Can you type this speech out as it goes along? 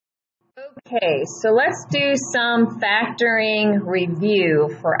Okay, so let's do some factoring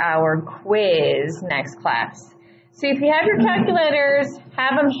review for our quiz next class. So if you have your calculators,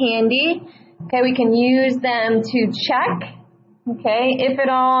 have them handy. Okay, we can use them to check. Okay, if at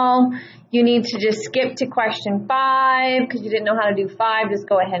all you need to just skip to question 5 because you didn't know how to do 5, just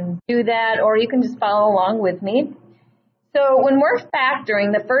go ahead and do that, or you can just follow along with me. So when we're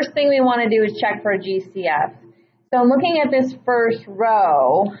factoring, the first thing we want to do is check for a GCF. So I'm looking at this first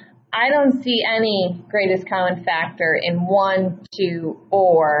row. I don't see any greatest common factor in 1, 2,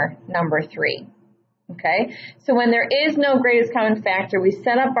 or number 3. Okay, so when there is no greatest common factor, we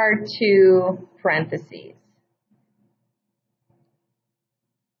set up our 2 parentheses.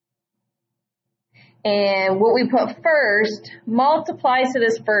 And what we put first multiplies to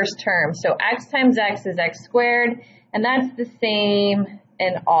this first term. So x times x is x squared, and that's the same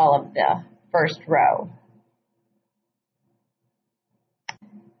in all of the first row,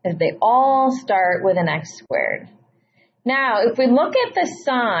 as they all start with an x squared. Now, if we look at the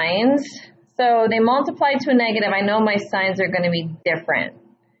signs, so they multiply to a negative, I know my signs are going to be different.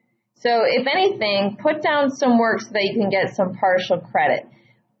 So if anything, put down some work so that you can get some partial credit.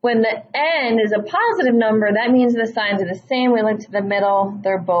 When the n is a positive number, that means the signs are the same. We look to the middle,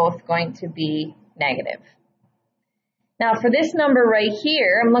 they're both going to be negative. Now for this number right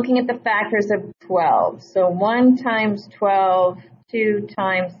here, I'm looking at the factors of 12. So 1 times 12, 2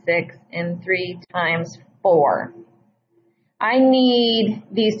 times 6, and 3 times 4. I need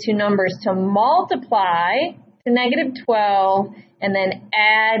these two numbers to multiply to negative 12 and then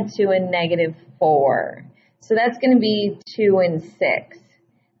add to a negative 4. So that's going to be 2 and 6.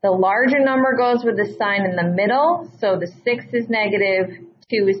 The larger number goes with the sign in the middle, so the 6 is negative,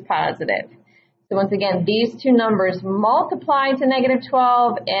 2 is positive. So once again, these two numbers multiply to negative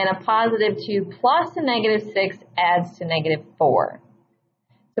 12, and a positive 2 plus a negative 6 adds to negative 4.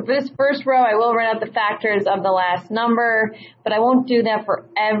 So for this first row, I will write out the factors of the last number, but I won't do that for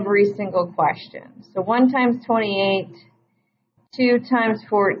every single question. So 1 times 28, 2 times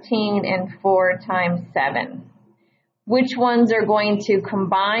 14, and 4 times 7. Which ones are going to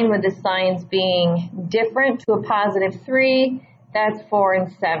combine with the signs being different to a positive 3? That's 4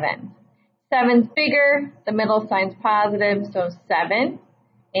 and 7. 7's bigger, the middle sign's positive, so 7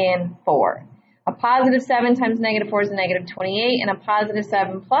 and 4. A positive 7 times negative 4 is a negative 28, and a positive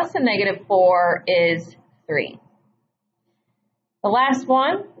 7 plus a negative 4 is 3. The last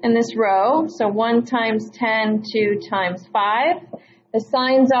one in this row, so 1 times 10, 2 times 5. The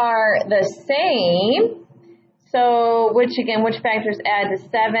signs are the same. So which factors add to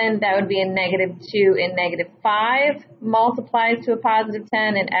 7? That would be a negative 2 and negative 5. Multiplies to a positive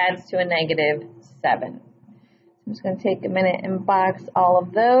 10 and adds to a negative 7. I'm just going to take a minute and box all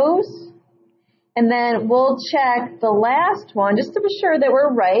of those. And then we'll check the last one just to be sure that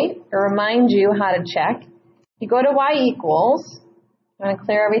we're right, or remind you how to check. You go to y equals. I'm going to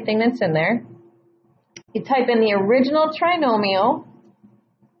clear everything that's in there. You type in the original trinomial.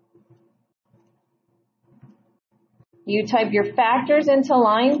 You type your factors into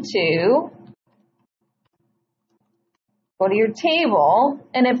line 2, go to your table,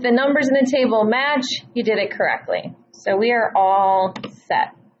 and if the numbers in the table match, you did it correctly. So we are all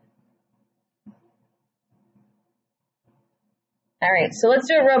set. All right, so let's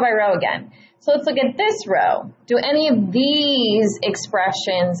do it row by row again. So let's look at this row. Do any of these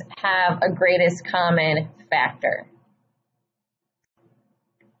expressions have a greatest common factor?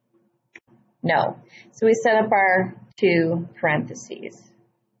 No. So we set up our 2 parentheses.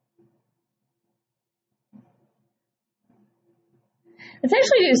 Let's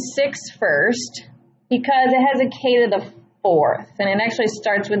actually do 6 first because it has a k to the 4th, and it actually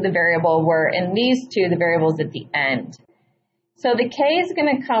starts with the variable, where in these two, the variable is at the end. So the k is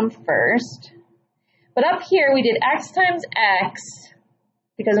going to come first, but up here we did x times x,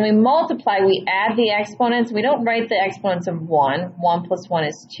 because when we multiply, we add the exponents. We don't write the exponents of 1. 1 plus 1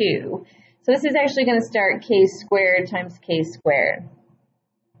 is 2. So this is actually going to start k squared times k squared.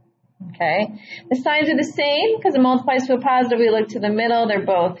 Okay, the signs are the same because it multiplies to a positive. We look to the middle, they're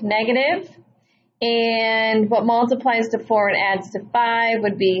both negative. And what multiplies to 4 and adds to 5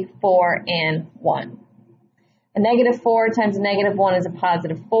 would be 4 and 1. A negative 4 times a negative 1 is a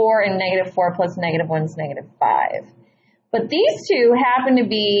positive 4, and negative 4 plus negative 1 is negative 5. But these two happen to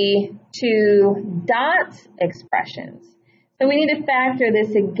be 2 dot expressions. So we need to factor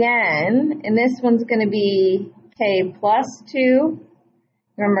this again, and this one's going to be k plus 2.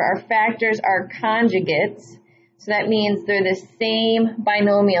 Remember, our factors are conjugates, so that means they're the same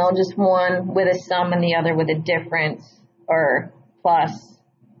binomial, just one with a sum and the other with a difference, or plus,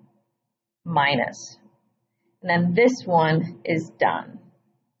 minus. And then this one is done.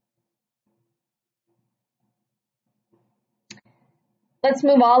 Let's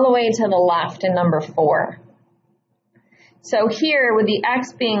move all the way to the left in number 4. So here, with the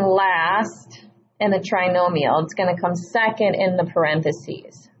x being last in the trinomial, it's going to come second in the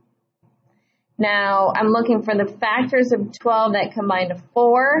parentheses. Now, I'm looking for the factors of 12 that combine to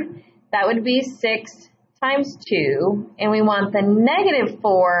 4. That would be 6 times 2, and we want the negative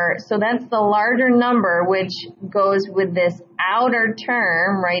 4, so that's the larger number, which goes with this outer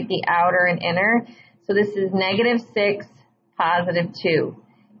term, right, the outer and inner. So this is negative 6, positive 2,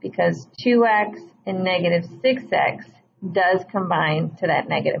 because 2x and negative 6x does combine to that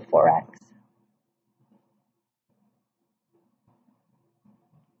negative 4x.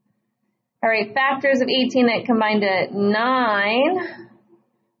 All right, factors of 18 that combine to 9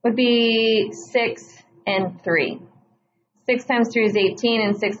 would be 6 and 3. 6 times 3 is 18,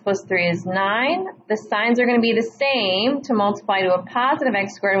 and 6 plus 3 is 9. The signs are going to be the same to multiply to a positive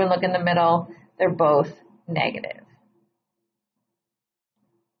x squared. When we look in the middle, they're both negative.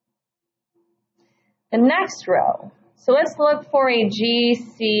 The next row. So let's look for a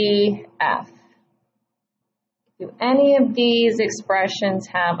GCF. Do any of these expressions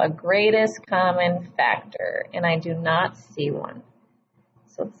have a greatest common factor? And I do not see one.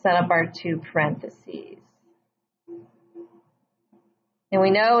 So let's set up our 2 parentheses. And we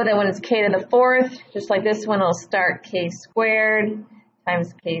know that when it's k to the 4th, just like this one, it'll start k squared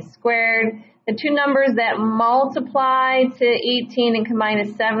times k squared. The 2 numbers that multiply to 18 and combine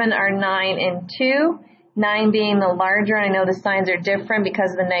to 7 are 9 and 2. 9 being the larger, and I know the signs are different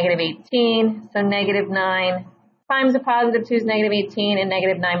because of the negative 18. So negative 9 times a positive 2 is negative 18, and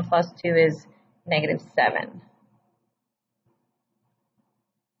negative 9 plus 2 is negative 7.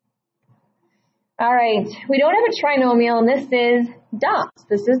 All right, we don't have a trinomial, and this is dots.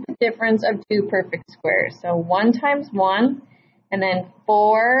 This is the difference of 2 perfect squares. So 1 times 1, and then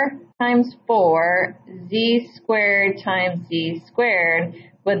 4 times 4, z squared times z squared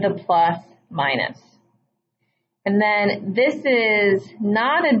with the plus minus. And then this is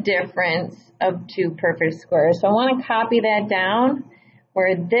not a difference of 2 perfect squares. So I want to copy that down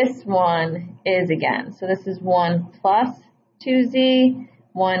where this one is again. So this is 1 plus 2z,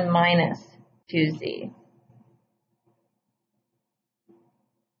 1 minus 2z.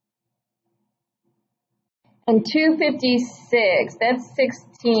 And 256, that's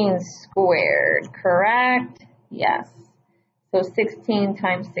 16 squared, correct? Yes. So 16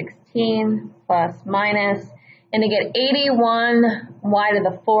 times 16 plus minus. And to get 81 y to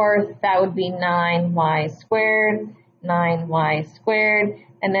the 4th, that would be 9y squared, 9y squared,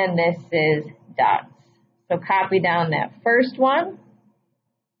 and then this is dots. So copy down that first one.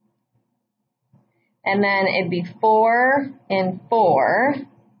 And then it'd be 4 and 4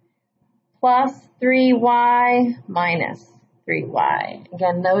 plus 3y minus 3y.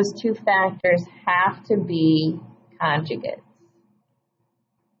 Again, those 2 factors have to be conjugates.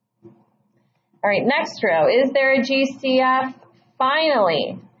 All right, next row. Is there a GCF?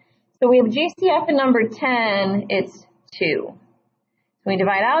 Finally. So we have GCF in number 10. It's 2. So we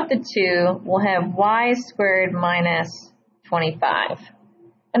divide out the 2. We'll have y squared minus 25.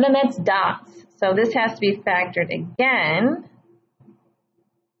 And then that's dots. So this has to be factored again.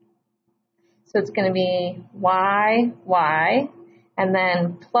 So it's going to be y, and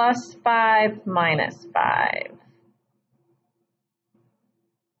then plus 5 minus 5.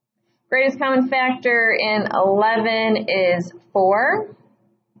 Greatest common factor in 11 is 4.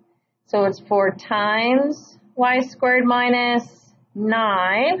 So it's 4 times y squared minus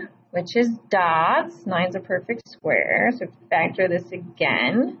 9, which is dots. 9's a perfect square, so factor this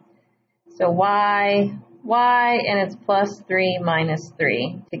again. So y, and it's plus 3 minus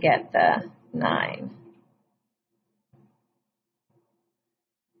 3 to get the 9.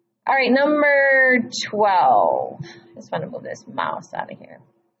 All right, number 12. Just want to move this mouse out of here.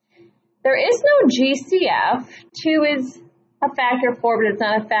 There is no GCF. 2 is a factor of 4, but it's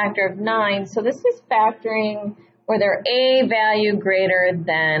not a factor of 9. So this is factoring where they're a value greater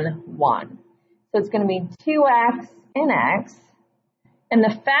than 1. So it's going to be 2x and x. And the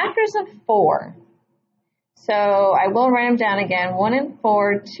factors of 4. So I will write them down again. 1 and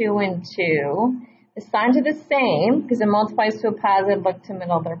 4, 2 and 2. The signs are the same because it multiplies to a positive. Look to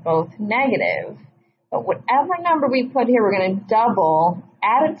middle, they're both negative. But whatever number we put here, we're going to double,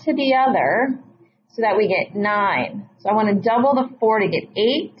 add it to the other so that we get 9. So I want to double the 4 to get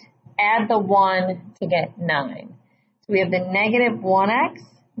 8, add the 1 to get 9. So we have the negative 1x,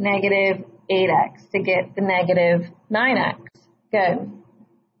 negative 8x to get the negative 9x. Good.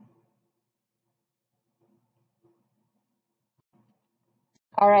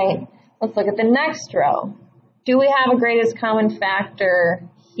 All right, let's look at the next row. Do we have a greatest common factor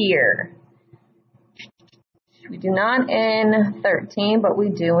here? We do not in 13, but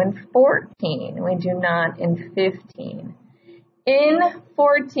we do in 14. We do not in 15. In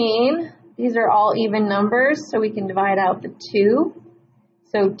 14, these are all even numbers, so we can divide out the 2.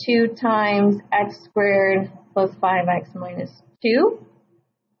 So 2 times x squared plus 5x minus 2.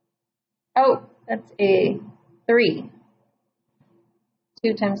 Oh, that's a 3.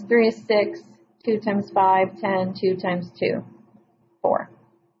 2 times 3 is 6. 2 times 5, 10. 2 times 2, 4.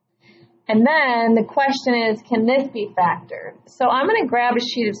 And then the question is, can this be factored? So I'm going to grab a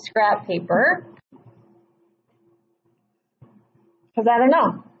sheet of scrap paper, because I don't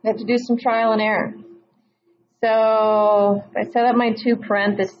know. I have to do some trial and error. So if I set up my 2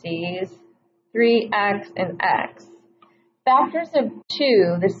 parentheses, 3x and x. Factors of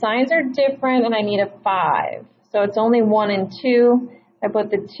 2, the signs are different and I need a 5. So it's only 1 and 2. I put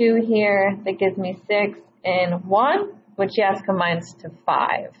the 2 here, that gives me 6 and 1, which yes combines to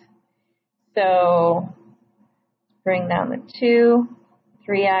 5. So bring down the 2,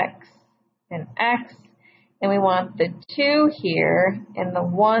 3x and x. And we want the 2 here and the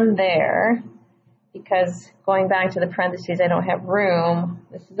 1 there, because going back to the parentheses, I don't have room.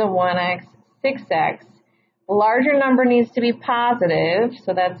 This is a 1x, 6x. The larger number needs to be positive,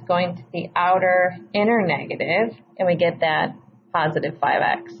 so that's going to the outer inner negative, and we get that positive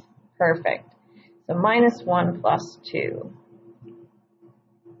 5x. Perfect. So minus 1 plus 2.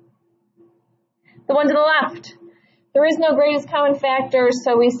 The one to the left. There is no greatest common factor,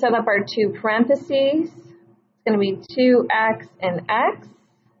 so we set up our 2 parentheses. It's going to be 2x and x.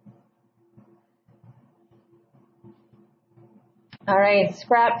 All right,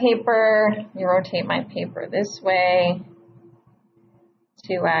 scrap paper. Let me rotate my paper this way.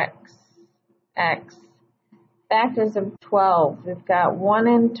 2x, x. Factors of 12. We've got 1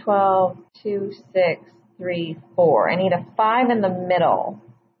 and 12, 2, 6, 3, 4. I need a 5 in the middle.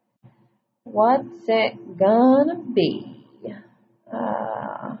 What's it gonna be?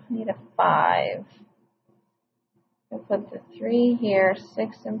 I need a 5. I'll put the 3 here,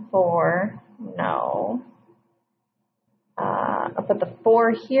 6 and 4. No. I'll put the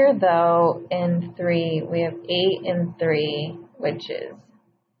 4 here, though, in 3. We have 8 and 3, which is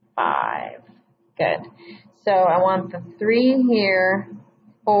 5. Good. So I want the 3 here,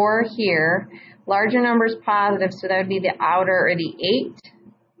 4 here. Larger numbers positive, so that would be the outer, or the 8.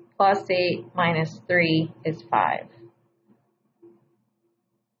 Plus 8 minus 3 is 5.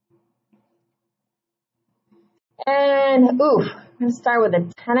 And, I'm going to start with a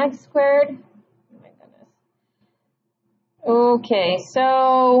 10x squared. Oh my goodness. Okay,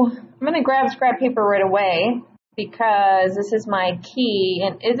 so I'm going to grab scrap paper right away because this is my key.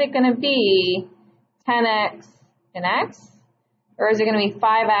 And is it going to be 10x and x? Or is it going to be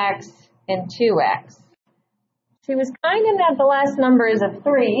 5x and 2x? She was kind of that the last number is a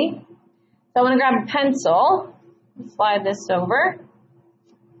 3. So I'm going to grab a pencil and slide this over.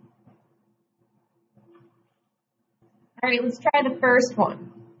 All right, let's try the first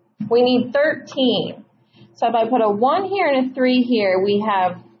one. We need 13. So if I put a 1 here and a 3 here, we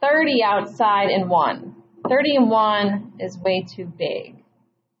have 30 outside and 1. 30 and 1 is way too big.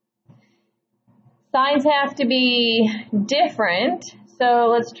 Signs have to be different. So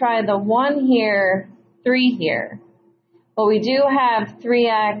let's try the 1 here, 3 here. Well, we do have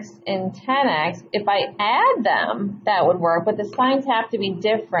 3x and 10x. If I add them, that would work, but the signs have to be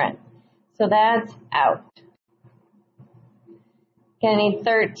different. So that's out. Gonna need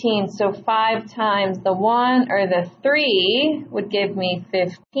 13, so 5 times the 1 or the 3 would give me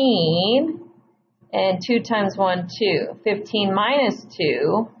 15, and 2 times 1, 2. 15 minus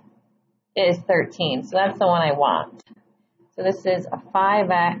 2 is 13, so that's the one I want. So this is a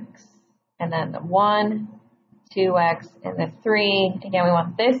 5x, and then the 1, 2x, and the 3. Again, we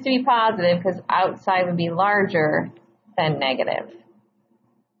want this to be positive because outside would be larger than negative.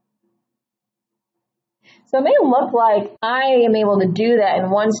 So it may look like I am able to do that in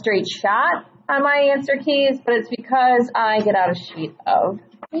one straight shot on my answer keys, but it's because I get out a sheet of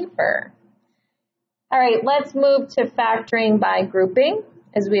paper. All right, let's move to factoring by grouping,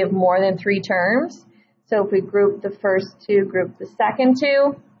 as we have more than 3 terms. So if we group the first 2, group the second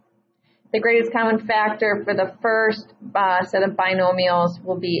 2, the greatest common factor for the first set of binomials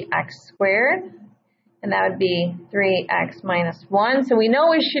will be x squared. And that would be 3x minus 1. So we know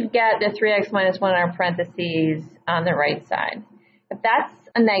we should get the 3x minus 1 in our parentheses on the right side. If that's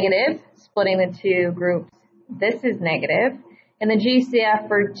a negative, splitting the 2 groups, this is negative. And the GCF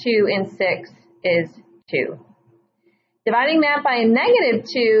for 2 and 6 is 2. Dividing that by a negative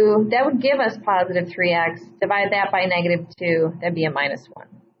 2, that would give us positive 3x. Divide that by negative 2, that'd be a minus 1.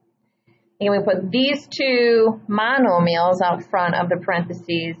 And we put these two monomials out front of the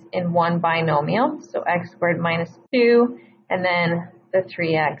parentheses in one binomial. So x squared minus 2, and then the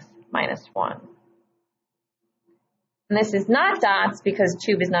 3x minus 1. And this is not dots because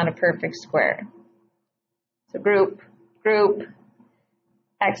cube is not a perfect square. So group,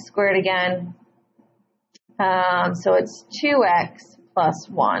 x squared again. So it's 2x plus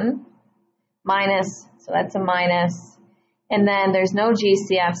 1 minus, so that's a minus. And then there's no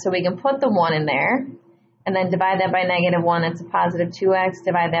GCF, so we can put the 1 in there. And then divide that by negative 1, it's a positive 2x.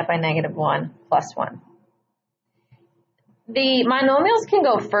 Divide that by negative 1 plus 1. The monomials can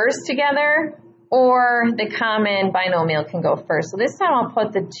go first together, or the common binomial can go first. So this time I'll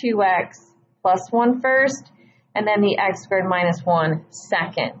put the 2x plus 1 first, and then the x squared minus 1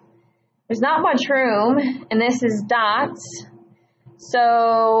 second. There's not much room, and this is dots.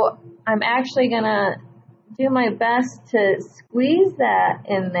 So I'm actually going to do my best to squeeze that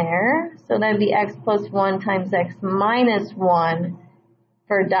in there. So that'd be x plus 1 times x minus 1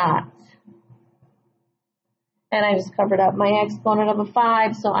 for dots. And I just covered up my exponent of a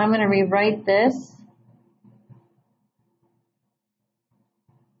 5, so I'm going to rewrite this.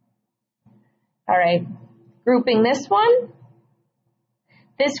 All right, grouping this one.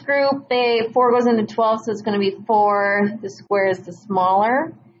 This group, 4 goes into 12, so it's going to be 4. The square is the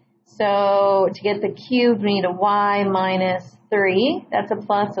smaller. So to get the cube, we need a y minus 3. That's a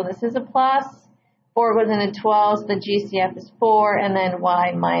plus, so this is a plus. 4 goes into 12, so the GCF is 4, and then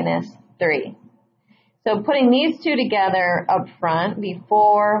y minus 3. So putting these two together up front, be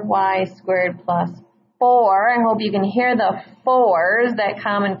 4y squared plus 4. I hope you can hear the 4s, that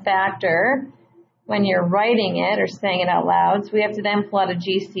common factor, when you're writing it or saying it out loud. So we have to then pull out a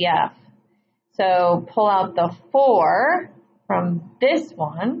GCF. So pull out the 4 from this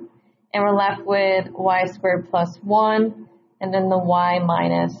one, and we're left with y squared plus 1, and then the y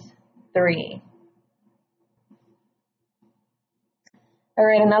minus 3. All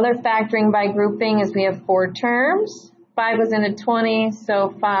right, another factoring by grouping is we have 4 terms. 5 goes into 20,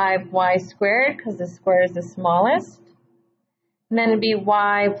 so 5y squared, because the square is the smallest. And then it'd be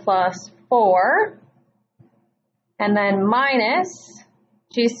y plus 4, and then minus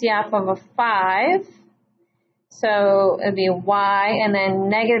GCF of a 5. So it'd be y, and then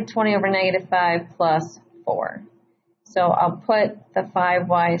negative 20 over negative 5 plus 4. So I'll put the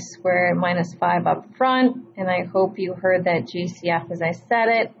 5y squared minus 5 up front, and I hope you heard that GCF as I said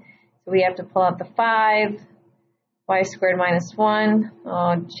it. So we have to pull out the 5, y squared minus 1.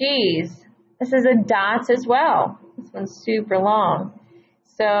 Oh, geez. This is a dots as well. This one's super long.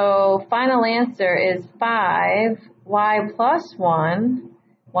 So final answer is 5, y plus 1,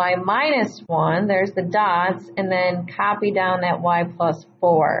 y minus 1, there's the dots, and then copy down that y plus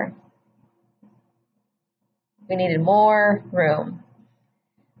 4. We needed more room.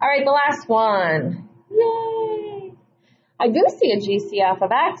 All right, the last one. Yay! I do see a GCF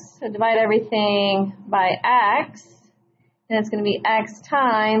of x, so divide everything by x, and it's going to be x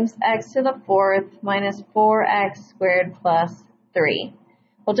times x to the 4th minus 4x squared plus 3.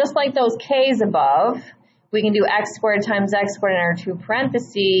 Well, just like those k's above, we can do x squared times x squared in our 2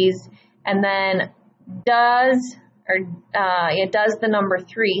 parentheses, and then does the number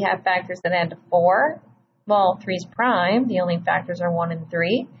 3 have factors that add to 4? Well, 3 is prime. The only factors are 1 and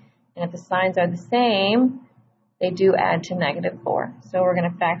 3. And if the signs are the same, they do add to negative 4. So we're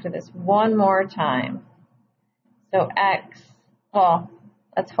going to factor this one more time. So x, well,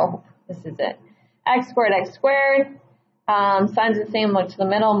 let's hope this is it. X squared. Signs are the same, look to the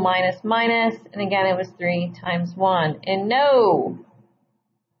middle, minus, and again it was 3 times 1. And no,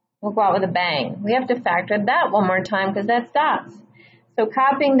 we'll go out with a bang. We have to factor that one more time because that's dots. So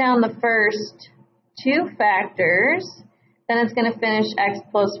copying down the first 2 factors, then it's going to finish x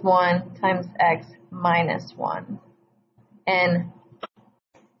plus 1 times x minus 1. And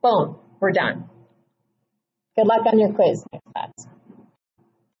boom, we're done. Good luck on your quiz next class.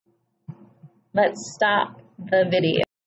 Let's stop the video.